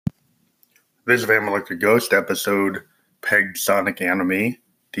This is Van Electric Ghost, episode Pegged Sonic Anime,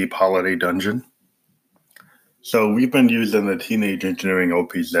 Deep Holiday Dungeon. So we've been using the Teenage Engineering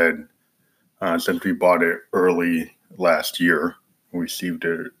OPZ since we bought it early last year. We received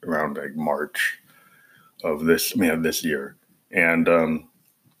it around March of this year. And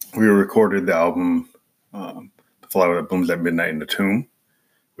we recorded the album, The Flower That Blooms at Midnight in the Tomb,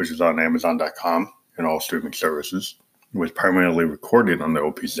 which is on Amazon.com and all streaming services. It was primarily recorded on the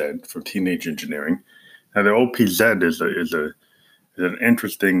OPZ for Teenage Engineering. Now, the OPZ is an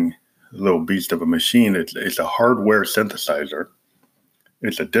interesting little beast of a machine. It's a hardware synthesizer.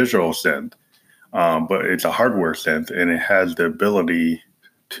 It's a digital synth, but it's a hardware synth, and it has the ability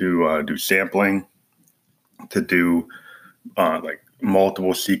to do sampling, to do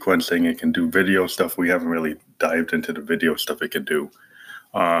multiple sequencing. It can do video stuff. We haven't really dived into the video stuff it can do.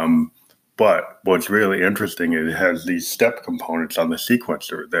 But what's really interesting is it has these step components on the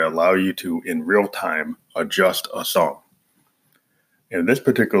sequencer that allow you to, in real time, adjust a song. In this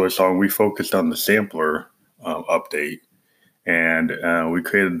particular song, we focused on the sampler update, and we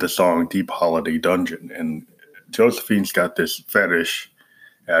created the song Deep Holiday Dungeon. And Josephine's got this fetish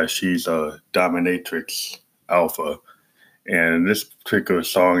as she's a dominatrix alpha. And this particular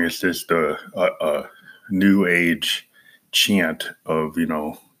song is just a new age chant of,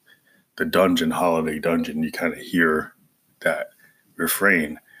 the dungeon, holiday dungeon. You kind of hear that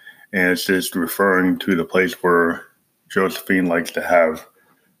refrain, and it's just referring to the place where Josephine likes to have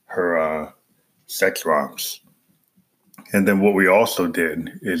her sex romps. And then what we also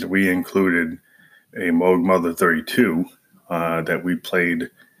did is we included a Moog Mother 32 that we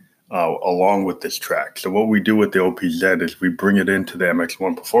played along with this track. So what we do with the OPZ is we bring it into the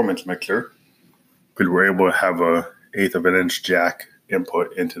MX1 performance mixer, because we're able to have a 1/8 of an inch jack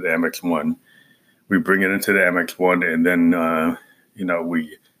input into the MX1. We bring it into the MX1, and then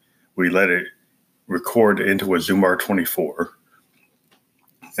we let it record into a Zoom R24,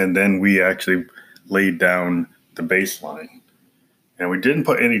 and then we actually laid down the bass line. And we didn't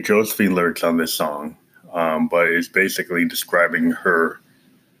put any Josephine lyrics on this song, but it's basically describing her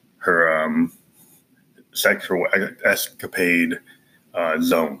sexual escapade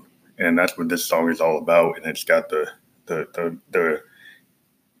zone, and that's what this song is all about. And it's got the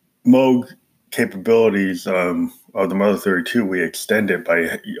Moog capabilities of the Mother 32. We extend it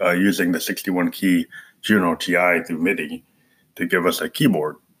by using the 61-key Juno GI through MIDI to give us a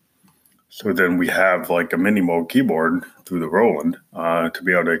keyboard. So then we have like a mini Moog keyboard through the Roland to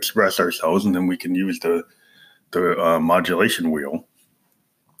be able to express ourselves, and then we can use the modulation wheel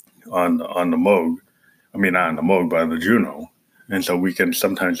on the Moog. I mean, not on the Moog, but on the Juno. And so we can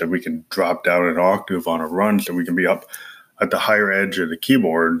drop down an octave on a run, so we can be up at the higher edge of the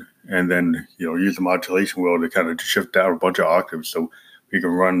keyboard, and then use the modulation wheel to kind of shift down a bunch of octaves, so we can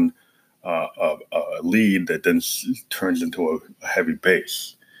run a lead that then turns into a heavy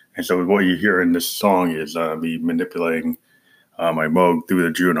bass. And so what you hear in this song is me manipulating my Moog through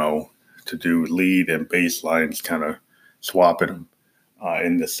the Juno to do lead and bass lines, kind of swapping them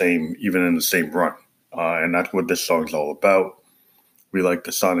in the same run. And that's what this song's all about. We like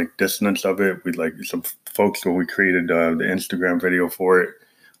the sonic dissonance of it. We like some folks when we created the Instagram video for it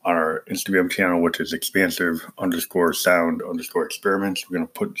on our Instagram channel, which is expansive_sound_experiments. We're going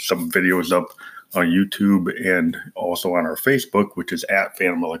to put some videos up on YouTube and also on our Facebook, which is at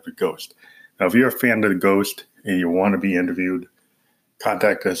Phantom Electric Ghost. Now, if you're a fan of the Ghost and you want to be interviewed,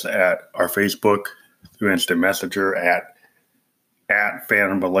 contact us at our Facebook through Instant Messenger at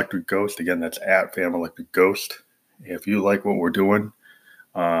Phantom Electric Ghost. Again, that's at Phantom Electric Ghost. If you like what we're doing,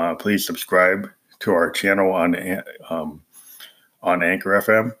 please subscribe to our channel on Anchor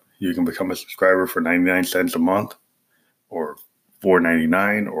FM. You can become a subscriber for 99 cents a month, or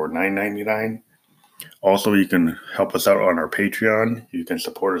 $4.99 or $9.99. Also, you can help us out on our Patreon. You can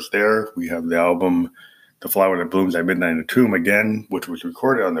support us there. We have the album The Flower That Blooms at Midnight in the Tomb, again, which was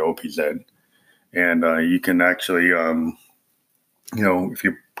recorded on the OPZ. And you can actually, if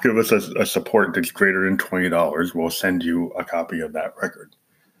you give us a support that's greater than $20, we'll send you a copy of that record.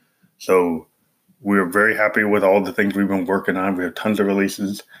 So we're very happy with all the things we've been working on. We have tons of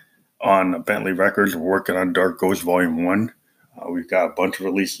releases on Bentley Records. We're working on Dark Ghost Volume 1. We've got a bunch of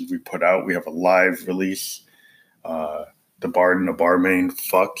releases we put out. We have a live release. The Bard and the Barmaid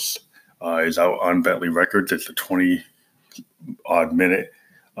Fucks is out on Bentley Records. It's a 20-odd minute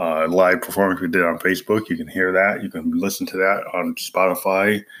live performance we did on Facebook. You can hear that. You can listen to that on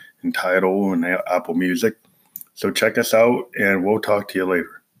Spotify and Tidal and Apple Music. So check us out, and we'll talk to you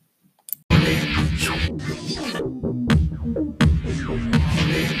later.